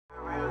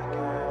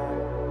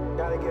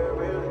Gotta get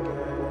real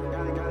again.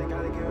 Gotta get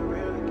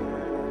real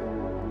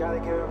again. Gotta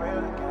get real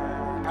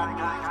again. Gotta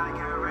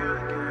get real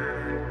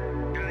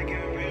again. Gotta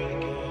get real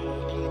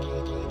again.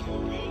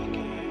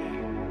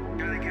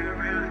 Gotta get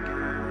real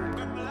again.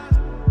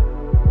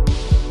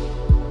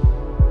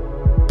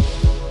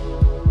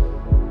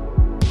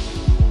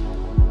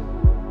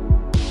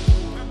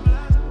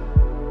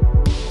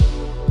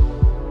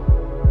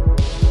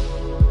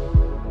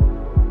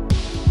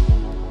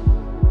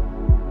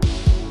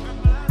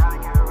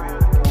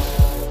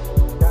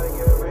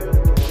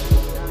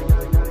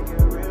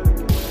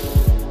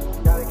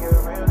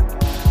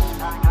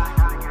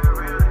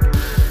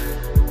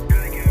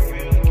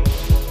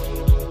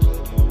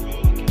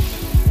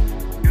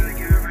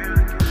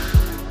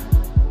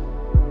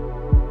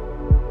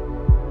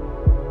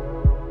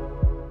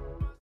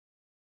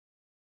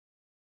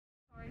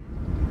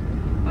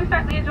 We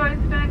certainly enjoy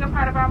spending a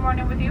part of our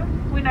morning with you.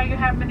 We know you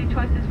have many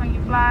choices when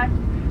you fly.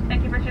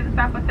 Thank you for choosing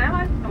Southwest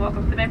Airlines and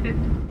welcome to Memphis.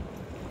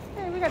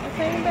 Hey, we got the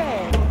same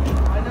bag.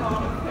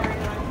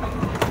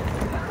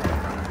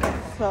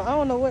 So I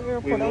don't know what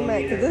airport I'm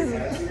at because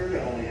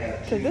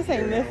this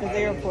ain't Memphis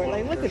airport.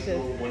 Like, look at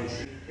this.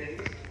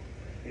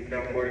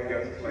 Boarding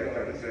Delta Flight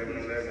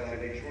 3711 to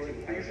Detroit.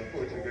 Please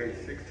report to gate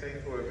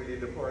 16 for immediate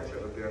departure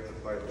of Delta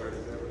Flight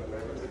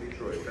 3711 to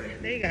Detroit. Thank you.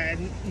 They got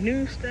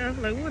new stuff.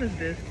 Like, what is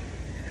this?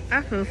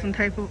 I feel some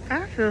type of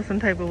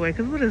way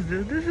because what is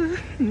this? This is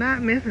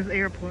not Memphis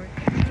airport.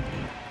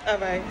 All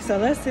right, so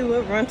let's see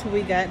what rental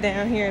we got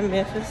down here in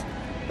Memphis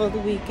for the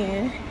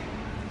weekend.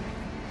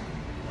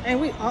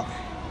 And we all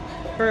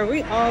the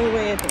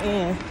way at the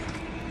end.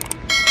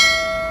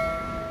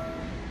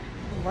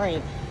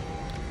 Right.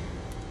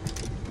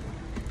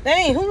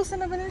 Dang, who was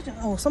sitting up in this?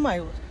 Oh,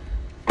 somebody was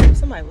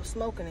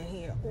smoking in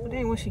here. Oh,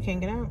 dang, when she can't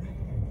get out.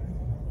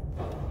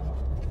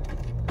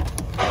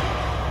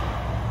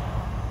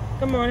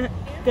 Good morning.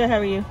 Good, how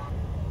are you?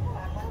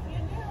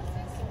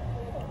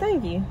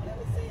 Thank you.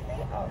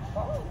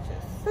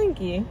 Thank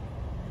you.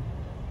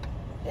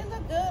 They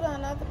look good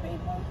on other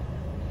people.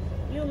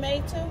 You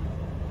made too?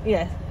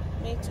 Yes.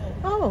 Me too.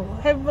 Oh,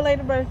 happy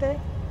belated birthday.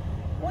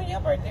 When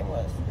your birthday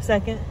was?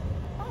 2nd.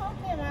 Oh,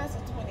 okay, mine's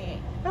the 28th.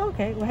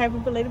 Okay, well, happy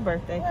belated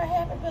birthday. Well,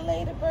 happy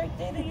belated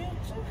birthday to you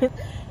too.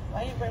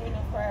 Why you bring me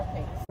no crab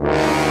cakes?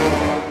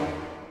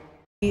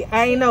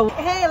 I ain't know.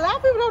 Hey, a lot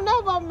of people don't know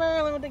about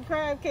Maryland with the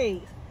crab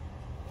cakes.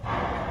 Where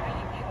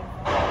you get them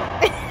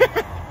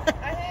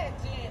from? I had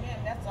G&M.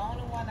 That's the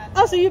only one I know.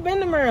 Oh, so you've been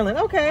to Maryland?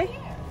 Okay.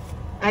 Yeah.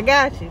 I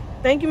got you.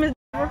 Thank you, Ms.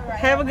 All right,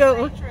 have a good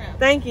one. trip.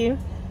 Thank you.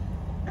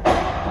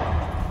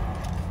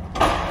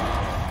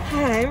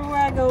 Everywhere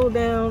I go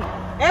down,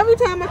 every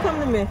time I come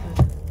to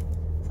Memphis,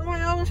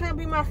 somebody always trying to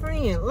be my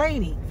friend.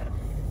 Lady,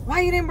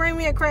 why you didn't bring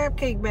me a crab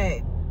cake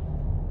back?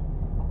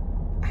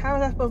 How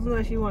was I supposed to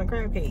know she want a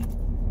crab cake?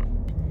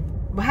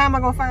 But how am I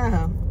gonna find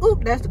her?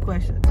 Oop, that's the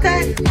question.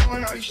 Okay.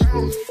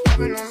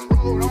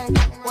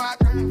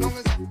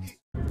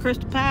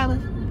 Crystal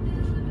Palace.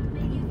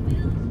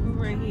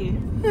 Right here.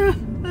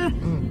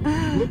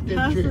 Whoop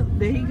that trick.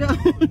 There you go.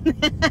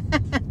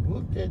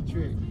 Whoop that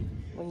trick.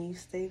 When you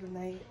stay the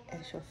night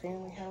at your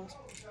family house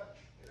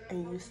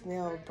and you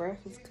smell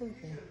breakfast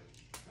cooking,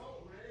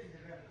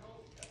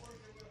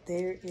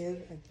 there is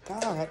a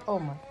God. Oh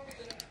my.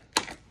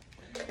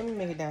 Let me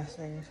make it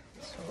downstairs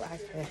so I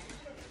can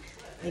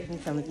make me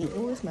come and eat.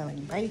 Oh, it smells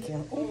like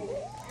bacon. Oh,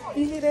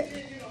 you hear that?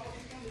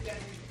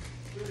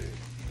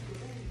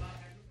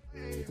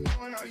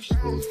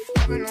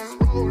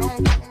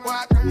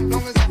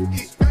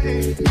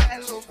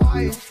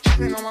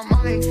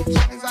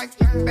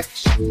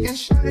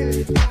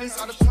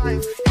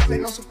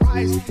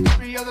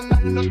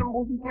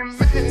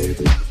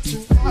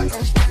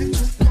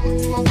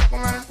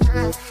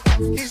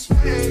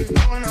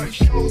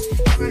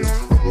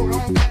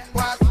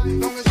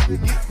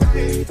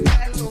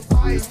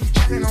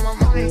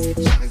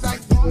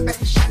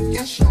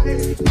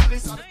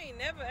 I ain't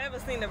never ever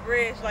seen a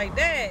bridge like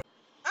that.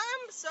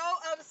 I'm so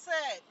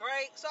upset,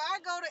 right? So I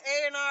go to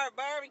A&R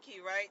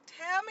Barbecue, right?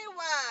 Tell me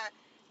why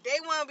they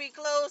want to be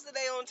closed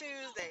today on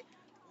Tuesday.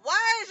 Why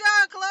is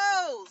y'all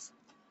closed?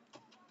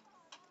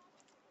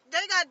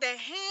 They got the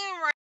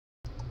hand right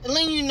and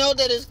letting you know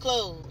that it's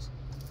closed.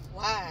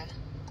 Why?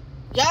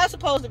 Y'all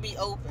supposed to be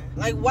open.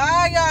 Like,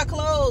 why y'all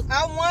closed?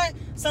 I want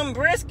some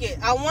brisket.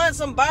 I want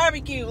some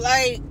barbecue.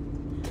 Like,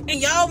 and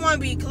y'all want to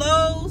be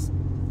closed?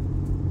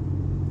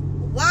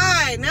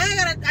 Why? Now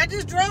I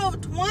just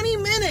drove 20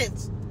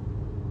 minutes.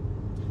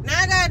 Now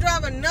I gotta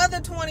drive another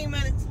 20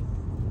 minutes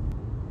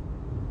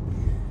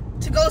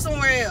to go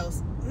somewhere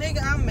else.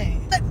 Nigga, I'm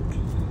mad.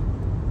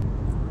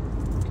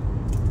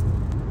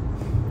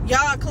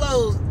 Y'all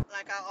closed.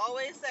 Like I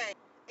always say,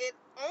 it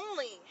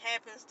only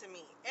happens to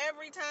me.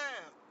 Every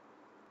time.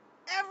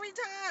 Every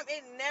time.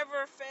 It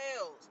never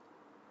fails.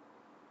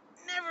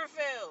 Never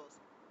fails.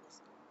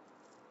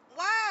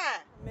 Why?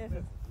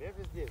 Memphis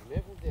did.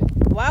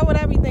 Why would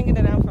I be thinking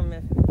that I'm from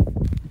Memphis?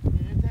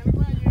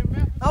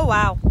 Oh,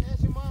 wow.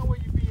 Ask your mom where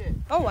you be at.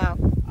 Oh, wow.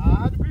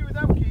 I agree with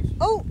that one, Keisha.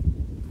 Oh.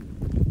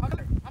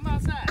 I'm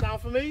outside.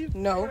 Sound familiar?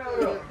 No.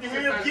 Give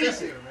me a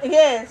kiss.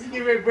 Yes. You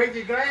get ready to break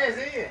your glass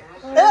in.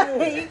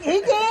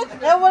 He can.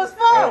 That's what it's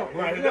for.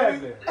 Right,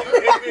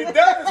 if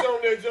that is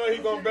on that joint,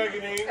 he gonna break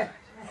it in.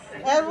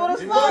 That's what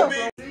it's for.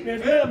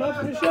 Yes, ma'am. I'm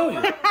going to show you.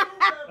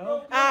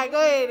 All right,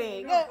 go ahead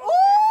then. Go.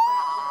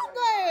 Ooh,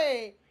 go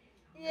ahead.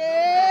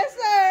 Yes,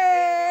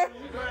 sir.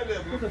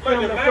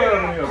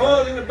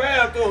 Close in the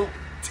bathroom,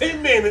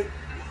 10 minutes,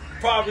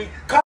 probably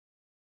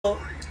you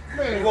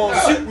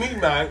gonna shoot me,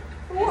 man.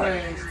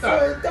 Man,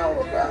 stop.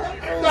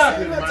 Stop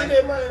it, man.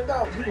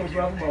 You gonna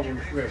drop him over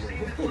the square.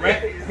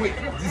 Right? Quick.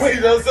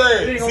 See what I'm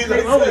saying? It ain't gonna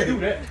take long to do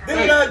that.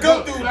 They gotta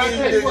go through these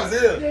niggas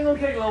here. It ain't gonna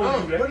take long to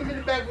do that. Put him in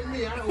the back with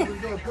me. I open the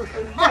door and push him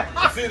in the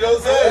back. See what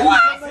I'm saying? See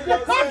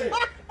what I'm saying?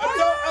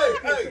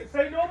 Hey.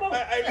 Say no more.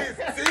 Hey,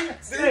 listen.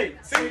 See, hey,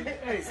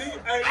 listen.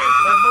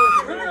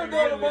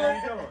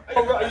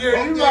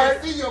 Yeah, you right.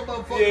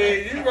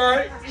 Yeah, you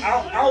right.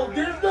 I'll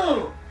get it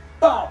done.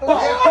 Bow.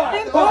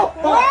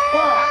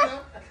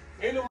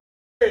 In the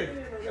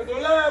that's a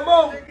live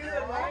moment.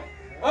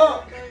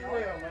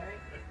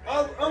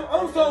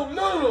 I'm so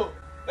little,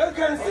 they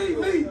can't see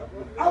me.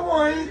 I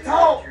want to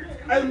talk.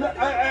 I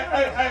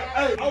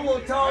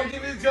want to talk and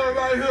give this jump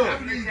right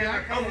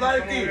here. I'm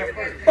like this.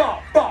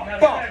 Bow.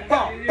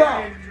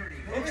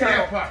 I'm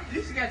trying to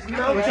keep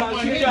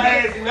your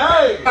ass in the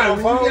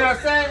ass. When you get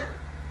outside,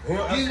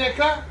 get in that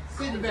car,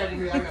 sit in the back of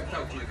me. I got to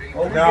talk to you.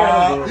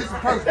 Nah. This is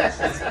perfect.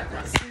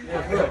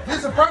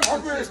 This is perfect.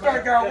 I'm ready to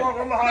strike out walk.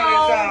 I'm going to holler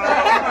at y'all.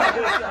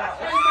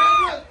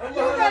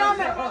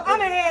 I'm going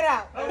to head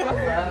out.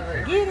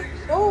 Get it.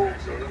 Ooh.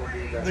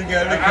 Look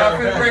at it.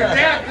 I'm going to break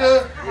that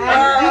good.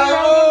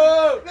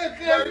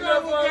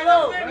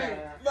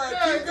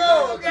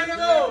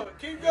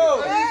 Keep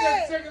going.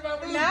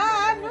 Nah, I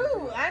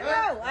know.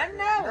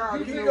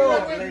 Keep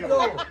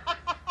going.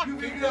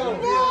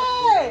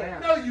 Yeah.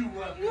 No, you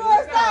won't. You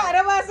was not.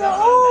 That's why I said,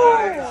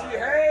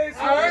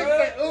 ooh. I heard you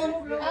say, ooh.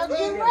 I'm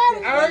getting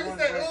ready. I heard you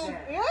say, ooh.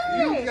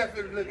 Yeah. You got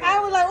to look at I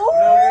was like, ooh.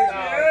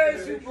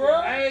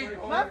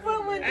 My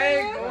foot went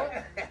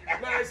there.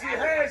 Man, she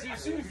has you.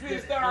 She was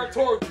finna start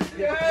torture.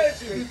 Yeah,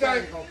 she was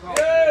like,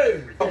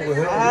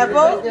 I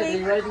both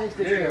be. Right next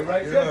to you.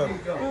 Right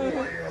next to you.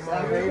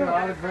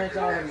 All the branch,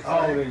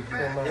 all of these.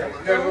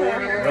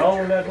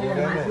 Don't let them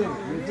yeah.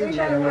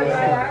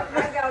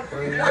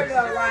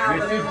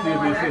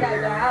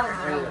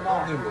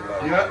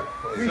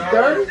 He's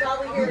dirty?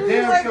 You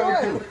damn sure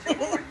too.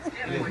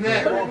 I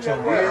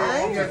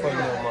ain't got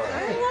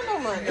no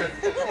money.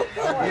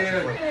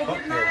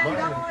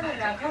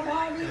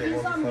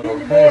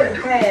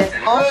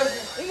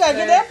 You gotta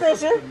get that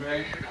picture.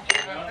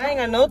 I ain't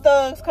got no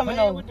thugs coming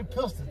over. With the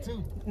pistol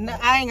too. No,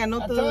 I ain't got no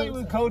thugs. I told you it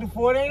was cold in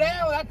 48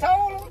 hours. I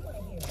told him.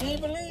 He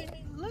didn't believe me.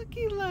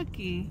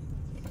 Looky.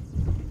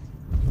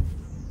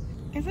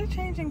 Is it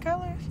changing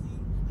colors?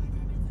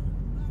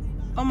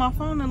 On my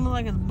phone it looks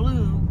like it's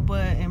blue,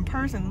 but in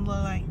person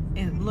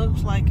it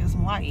looks like it's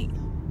white.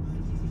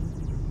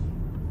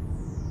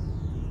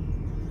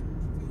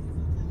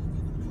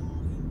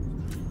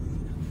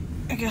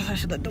 I guess I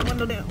should let the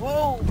window down.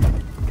 Whoa!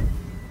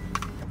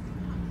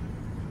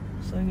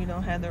 So you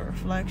don't have the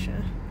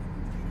reflection.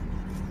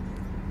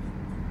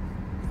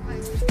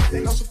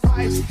 Ain't no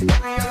surprise. Every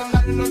other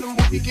night another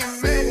movie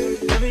get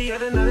made. Every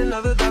other night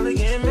another dollar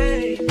get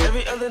made.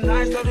 Every other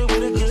night started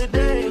with a good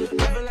day.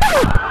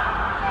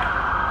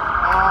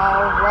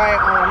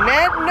 Alright, on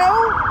that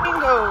note,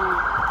 bingo.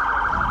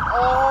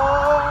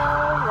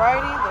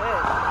 Alrighty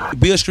then.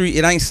 Bill Street,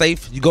 it ain't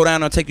safe. You go down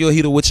there and take your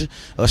heater with you,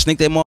 or sneak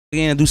that motherfucker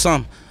in and do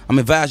something. I'm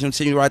advising you to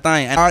tell you the right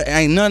thing.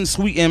 Ain't nothing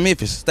sweet in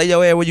Memphis. Stay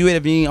your ass where you at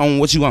if you ain't on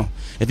what you want.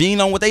 If you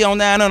ain't on what they on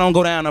down there, don't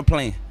go down there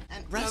playing.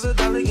 Another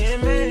dollar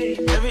get made.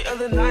 Every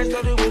other night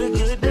started with a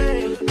good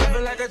day. I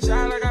feel like a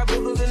child, I got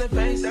boo-boos in the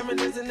face. I'm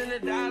dancing in the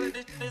dollar.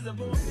 This is a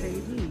boom.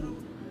 Baby,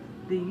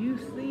 do you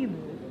see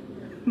this?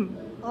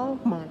 Oh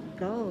my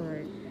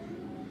God.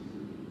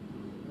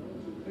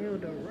 El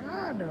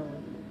Dorado.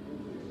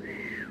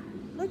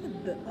 Look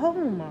at the, oh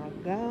my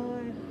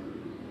God.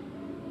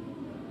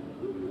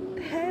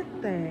 That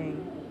thing.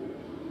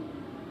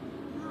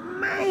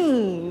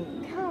 Man,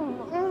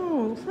 come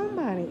on.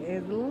 Somebody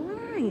is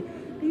lying.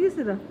 Do you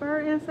see the fur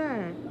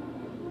inside?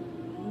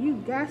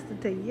 You got to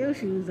take your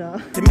shoes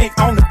off. To make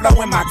on the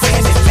floor in my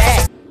candy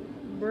lag.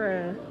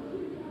 Bruh.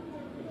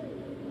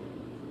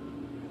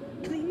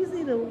 Do you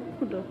see the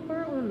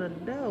fur on the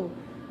door?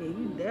 Yeah,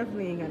 you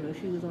definitely ain't got no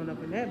shoes on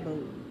up in that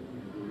boat.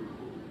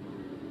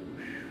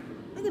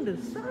 Look at the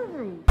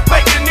sunroof.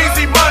 Making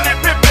easy money,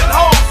 pimping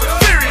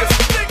hoes, serious.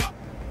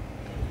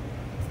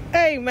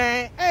 Hey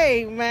man,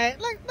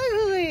 look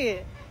who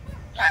here.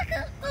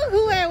 Look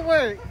who at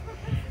work.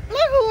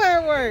 Look who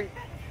at work.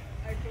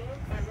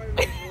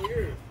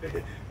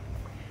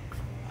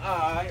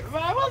 Alright,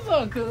 man, what's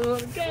up, cool?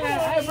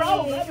 Hey,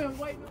 bro, I've been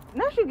waiting.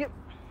 Now she get.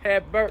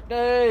 Happy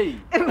birthday!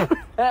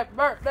 Happy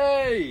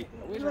birthday! I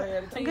wish I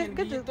had a 10 to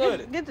give you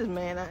 30. Get this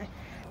man out.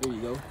 There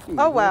you go.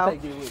 Oh wow.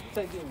 Take it with you.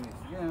 Take it with you.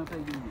 Yeah, take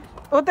it with you.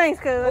 Well, thanks,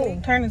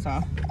 cuz. Turn this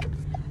off.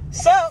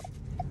 So,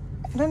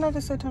 didn't I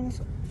just say turn this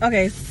off?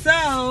 Okay,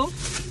 so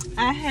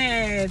I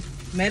had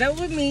met up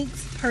with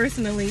Meeks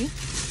personally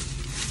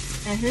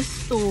at his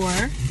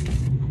store.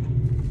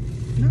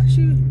 Not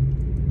shoot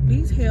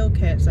these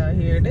Hellcats out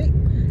here.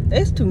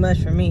 It's too much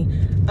for me.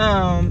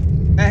 I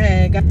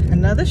had got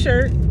another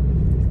shirt,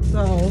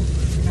 so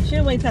I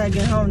should wait till I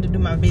get home to do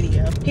my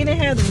video. He didn't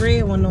have the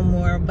red one no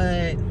more,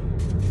 but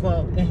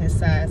well, in his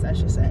size, I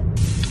should say.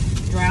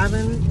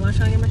 Driving while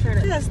trying to get my shirt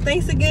up. Yes,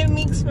 thanks again,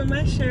 Meeks, for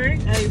my shirt.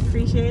 I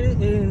appreciate it,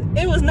 and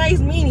it was nice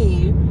meeting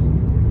you,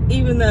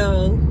 even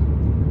though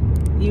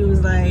you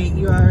was like,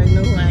 you already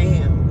know who I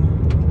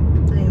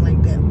am. I ain't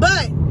like that,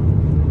 but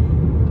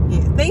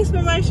yeah, thanks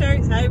for my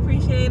shirt. I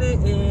appreciate it,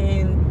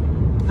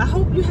 and I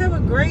hope you have a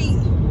great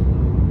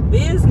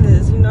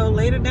business, you know,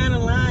 later down the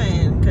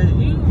line, because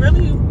you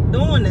really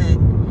doing that,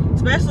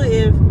 especially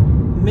if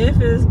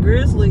Memphis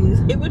Grizzlies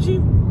hit with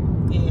you.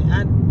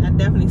 Yeah, I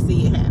definitely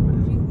see it happen.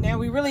 Now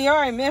we really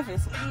are in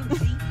Memphis.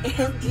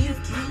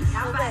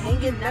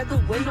 Hanging out the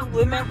window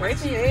with my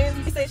Ritchie.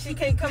 She said she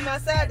can't come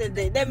outside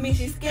today. That means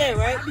she's scared,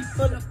 right?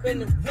 Pull up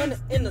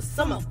in the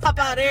summer, pop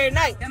out every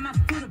night.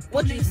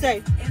 What do you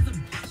say?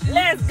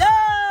 Let's go!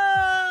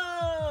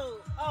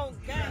 Oh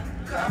God!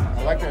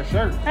 I like that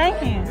shirt.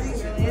 Thank you.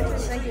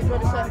 Thank you for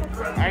the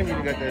shirt. I ain't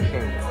even got that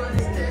shirt.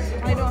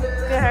 How you doing?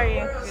 Good. How are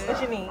you?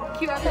 What you need?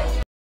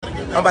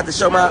 I'm about to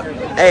show my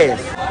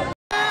ass.